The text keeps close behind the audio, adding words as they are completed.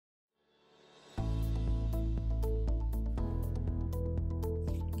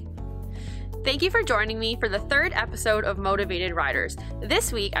Thank you for joining me for the third episode of Motivated Riders.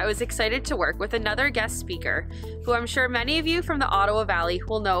 This week, I was excited to work with another guest speaker, who I'm sure many of you from the Ottawa Valley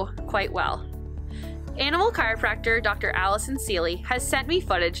will know quite well. Animal chiropractor Dr. Alison Seely has sent me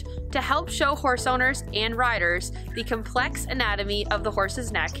footage to help show horse owners and riders the complex anatomy of the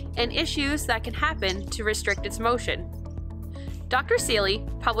horse's neck and issues that can happen to restrict its motion. Dr. Seely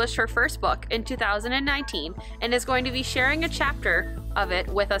published her first book in 2019 and is going to be sharing a chapter of it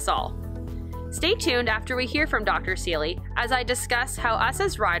with us all. Stay tuned after we hear from Dr. Seely as I discuss how us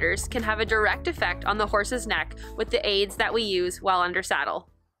as riders can have a direct effect on the horse's neck with the aids that we use while under saddle.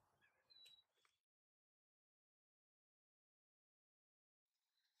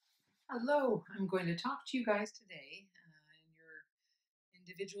 Hello, I'm going to talk to you guys today in your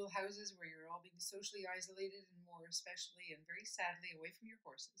individual houses where you're all being socially isolated and more especially and very sadly away from your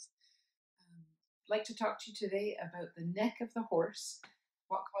horses. I'd like to talk to you today about the neck of the horse,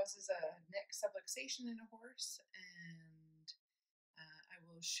 what causes a neck subluxation in a horse, and I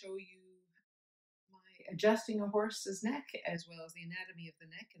will show you my adjusting a horse's neck as well as the anatomy of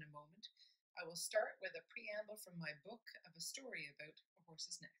the neck in a moment. I will start with a preamble from my book of a story about a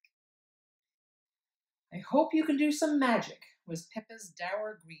horse's neck. "I hope you can do some magic," was Pippa's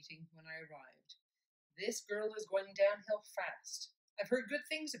dour greeting when I arrived. "This girl is going downhill fast. I've heard good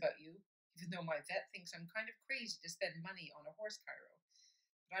things about you, even though my vet thinks I'm kind of crazy to spend money on a horse chiro.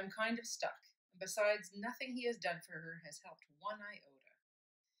 But I'm kind of stuck, and besides, nothing he has done for her has helped one iota."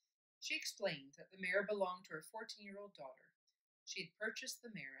 She explained that the mare belonged to her 14-year-old daughter. She had purchased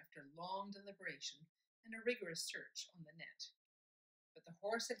the mare after long deliberation and a rigorous search on the net. But the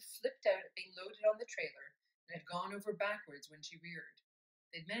horse had flipped out at being loaded on the trailer and had gone over backwards when she reared.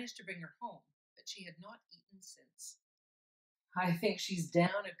 They'd managed to bring her home, but she had not eaten since. "I think she's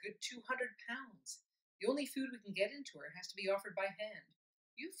down a good 200 pounds. The only food we can get into her has to be offered by hand.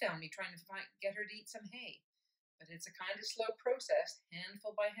 You found me trying to get her to eat some hay, but it's a kind of slow process,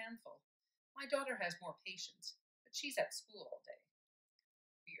 handful by handful. My daughter has more patience, but she's at school all day."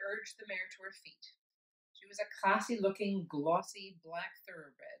 We urged the mare to her feet. She was a classy-looking, glossy black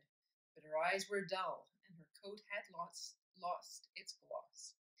thoroughbred, but her eyes were dull, and her coat had lost its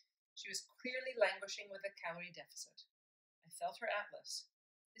gloss. She was clearly languishing with a calorie deficit. I felt her atlas.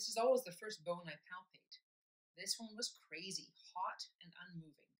 This is always the first bone I palpate. This one was crazy, hot, and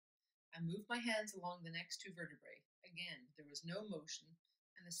unmoving. I moved my hands along the next two vertebrae. Again, there was no motion,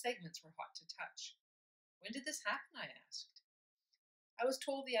 and the segments were hot to touch. "When did this happen?" I asked. I was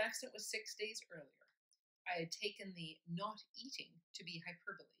told the accident was 6 days earlier. I had taken the not eating to be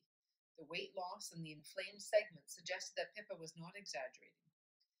hyperbole. The weight loss and the inflamed segments suggested that Pippa was not exaggerating.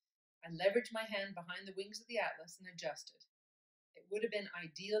 I leveraged my hand behind the wings of the atlas and adjusted. It would have been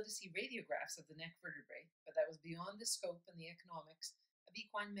ideal to see radiographs of the neck vertebrae, but that was beyond the scope and the economics of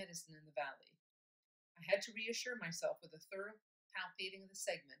equine medicine in the valley. I had to reassure myself with a thorough palpating of the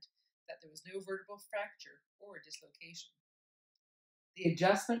segment that there was no vertebral fracture or dislocation. The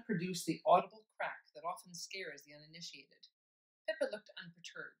adjustment produced the audible crack that often scares the uninitiated. Pippa looked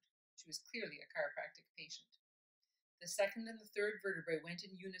unperturbed. She was clearly a chiropractic patient. The second and the third vertebrae went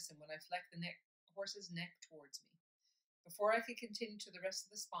in unison when I flexed the horse's neck towards me. Before I could continue to the rest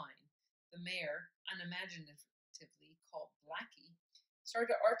of the spine, the mare, unimaginatively called Blackie,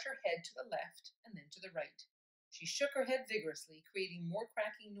 started to arch her head to the left and then to the right. She shook her head vigorously, creating more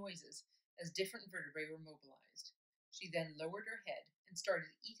cracking noises as different vertebrae were mobilized. She then lowered her head and started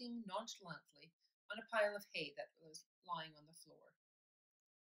eating nonchalantly on a pile of hay that was lying on the floor.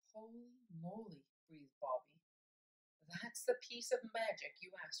 "Holy moly," breathed Bobby. "That's the piece of magic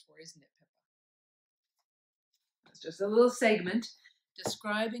you asked for, isn't it, Pippa?" That's just a little segment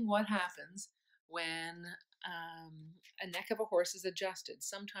describing what happens when a neck of a horse is adjusted,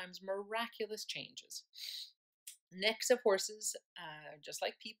 sometimes miraculous changes. Necks of horses, just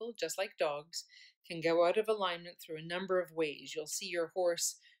like people, just like dogs, can go out of alignment through a number of ways. You'll see your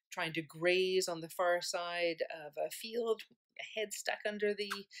horse trying to graze on the far side of a field, a head stuck under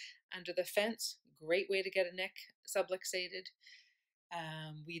the fence. Great way to get a neck subluxated.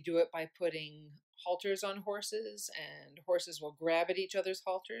 We do it by putting halters on horses, and horses will grab at each other's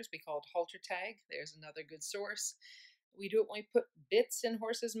halters. We call it halter tag. There's another good source. We do it when we put bits in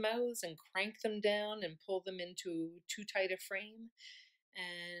horses' mouths and crank them down and pull them into too tight a frame.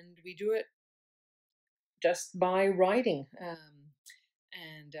 And we do it just by riding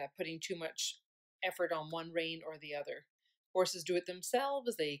and putting too much effort on one rein or the other. Horses do it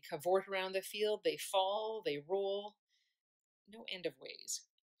themselves. They cavort around the field. They fall. They roll. No end of ways.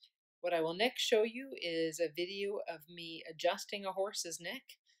 What I will next show you is a video of me adjusting a horse's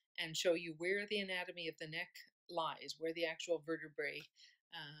neck and show you where the anatomy of the neck lies, where the actual vertebrae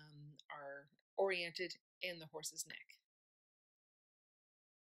are oriented in the horse's neck.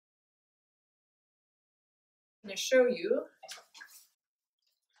 I'm going to show you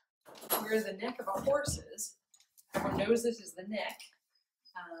where the neck of a horse is. Everyone knows this is the neck,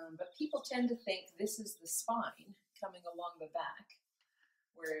 but people tend to think this is the spine coming along the back,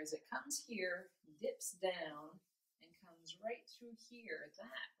 whereas it comes here, dips down, and comes right through here.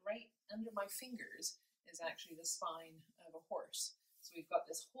 That right under my fingers is actually the spine of a horse. So we've got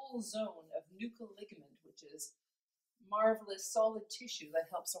this whole zone of nuchal ligament, which is marvelous solid tissue that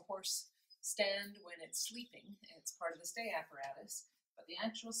helps a horse stand when it's sleeping. It's part of the stay apparatus, but the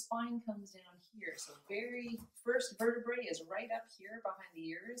actual spine comes down here. So very first vertebrae is right up here behind the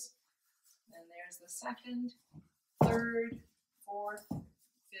ears. And there's the second, third, fourth,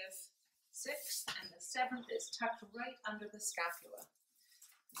 fifth, sixth, and the seventh is tucked right under the scapula.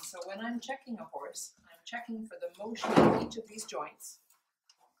 And so when I'm checking a horse, I'm checking for the motion of each of these joints.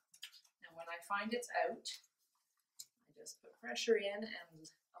 And when I find it's out, I just put pressure in and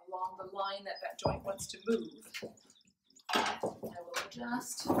along the line that that joint wants to move, I will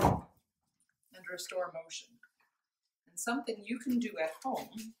adjust and restore motion. And something you can do at home,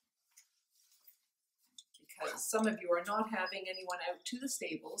 because some of you are not having anyone out to the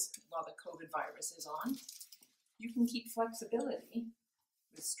stables while the COVID virus is on, you can keep flexibility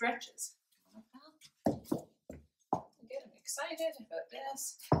with stretches. Get him excited about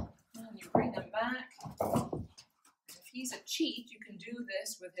this, and you bring him back. If he's a cheat, you can do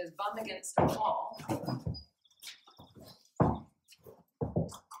this with his bum against a wall.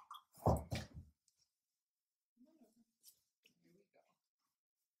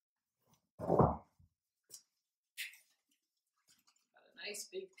 Nice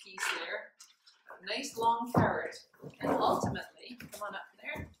big piece there, a nice long carrot, and ultimately, come on up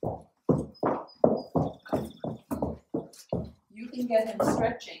there, you can get him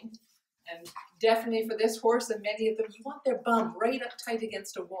stretching, and definitely for this horse and many of them, you want their bum right up tight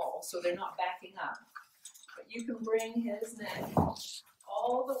against a wall so they're not backing up. But you can bring his neck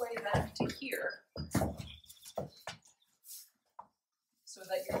all the way back to here so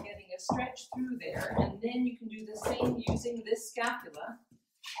that you're getting a stretch through there, and then you can do the same using this scapula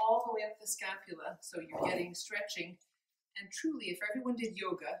all the way up the scapula, so you're getting stretching. And truly, if everyone did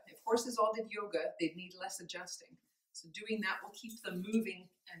yoga, if horses all did yoga, they'd need less adjusting. So doing that will keep them moving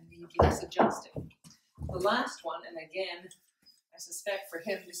and need less adjusting. The last one, and again, I suspect for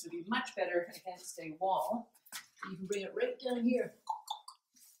him this would be much better against a wall. You can bring it right down here.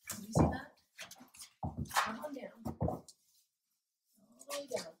 Can you see that? Come on down. All the way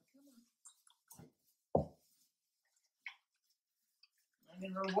down. Come on. I'm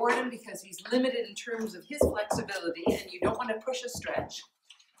going to reward him because he's limited in terms of his flexibility, and you don't want to push a stretch.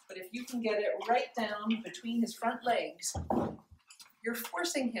 But if you can get it right down between his front legs, you're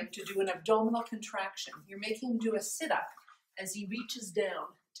forcing him to do an abdominal contraction. You're making him do a sit-up as he reaches down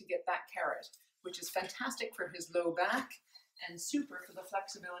to get that carrot, which is fantastic for his low back and super for the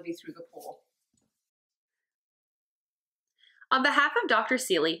flexibility through the pole. On behalf of Dr.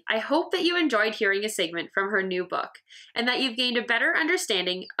 Seely, I hope that you enjoyed hearing a segment from her new book and that you've gained a better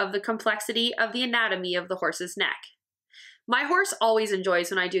understanding of the complexity of the anatomy of the horse's neck. My horse always enjoys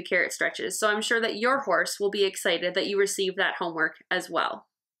when I do carrot stretches, so I'm sure that your horse will be excited that you received that homework as well.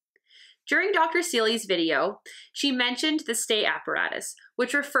 During Dr. Seely's video, she mentioned the stay apparatus,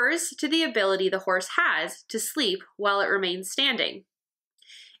 which refers to the ability the horse has to sleep while it remains standing.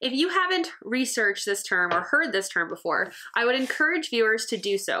 If you haven't researched this term or heard this term before, I would encourage viewers to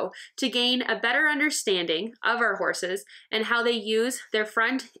do so to gain a better understanding of our horses and how they use their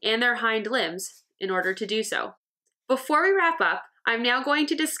front and their hind limbs in order to do so. Before we wrap up, I'm now going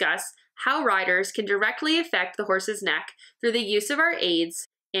to discuss how riders can directly affect the horse's neck through the use of our aids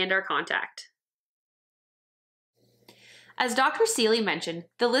and our contact. As Dr. Seely mentioned,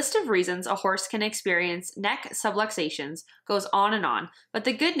 the list of reasons a horse can experience neck subluxations goes on and on, but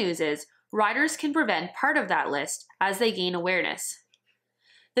the good news is riders can prevent part of that list as they gain awareness.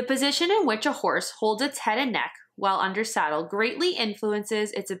 The position in which a horse holds its head and neck while under saddle greatly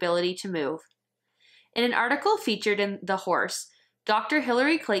influences its ability to move. In an article featured in The Horse, Dr.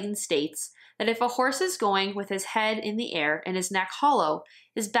 Hilary Clayton states that if a horse is going with his head in the air and his neck hollow,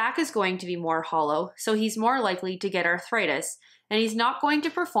 his back is going to be more hollow, so he's more likely to get arthritis, and he's not going to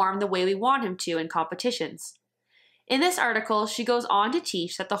perform the way we want him to in competitions. In this article, she goes on to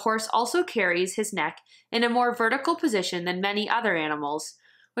teach that the horse also carries his neck in a more vertical position than many other animals,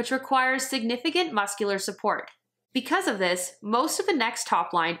 which requires significant muscular support. Because of this, most of the neck's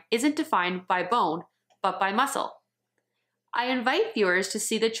top line isn't defined by bone, but by muscle. I invite viewers to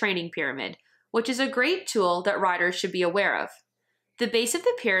see the training pyramid, which is a great tool that riders should be aware of. The base of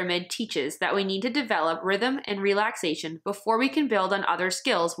the pyramid teaches that we need to develop rhythm and relaxation before we can build on other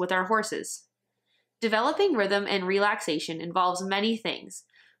skills with our horses. Developing rhythm and relaxation involves many things,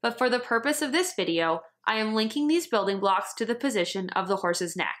 but for the purpose of this video, I am linking these building blocks to the position of the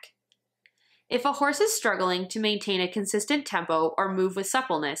horse's neck. If a horse is struggling to maintain a consistent tempo or move with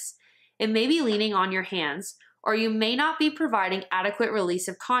suppleness, it may be leaning on your hands, or you may not be providing adequate release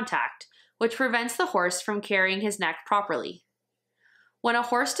of contact, which prevents the horse from carrying his neck properly. When a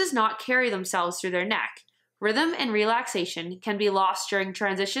horse does not carry themselves through their neck, rhythm and relaxation can be lost during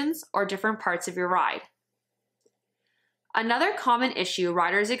transitions or different parts of your ride. Another common issue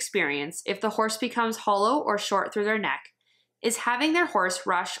riders experience if the horse becomes hollow or short through their neck is having their horse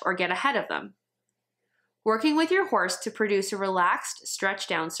rush or get ahead of them. Working with your horse to produce a relaxed stretch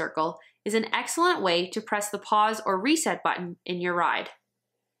down circle is an excellent way to press the pause or reset button in your ride.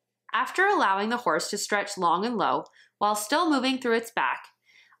 After allowing the horse to stretch long and low while still moving through its back,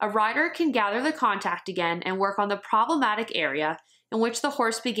 a rider can gather the contact again and work on the problematic area in which the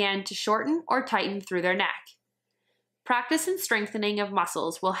horse began to shorten or tighten through their neck. Practice and strengthening of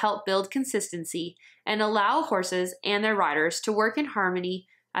muscles will help build consistency and allow horses and their riders to work in harmony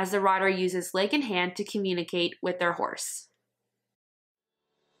as the rider uses leg and hand to communicate with their horse.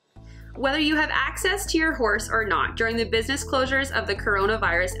 Whether you have access to your horse or not during the business closures of the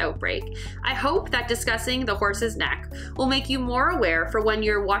coronavirus outbreak, I hope that discussing the horse's neck will make you more aware for when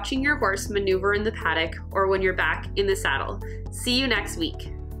you're watching your horse maneuver in the paddock or when you're back in the saddle. See you next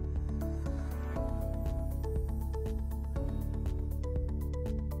week.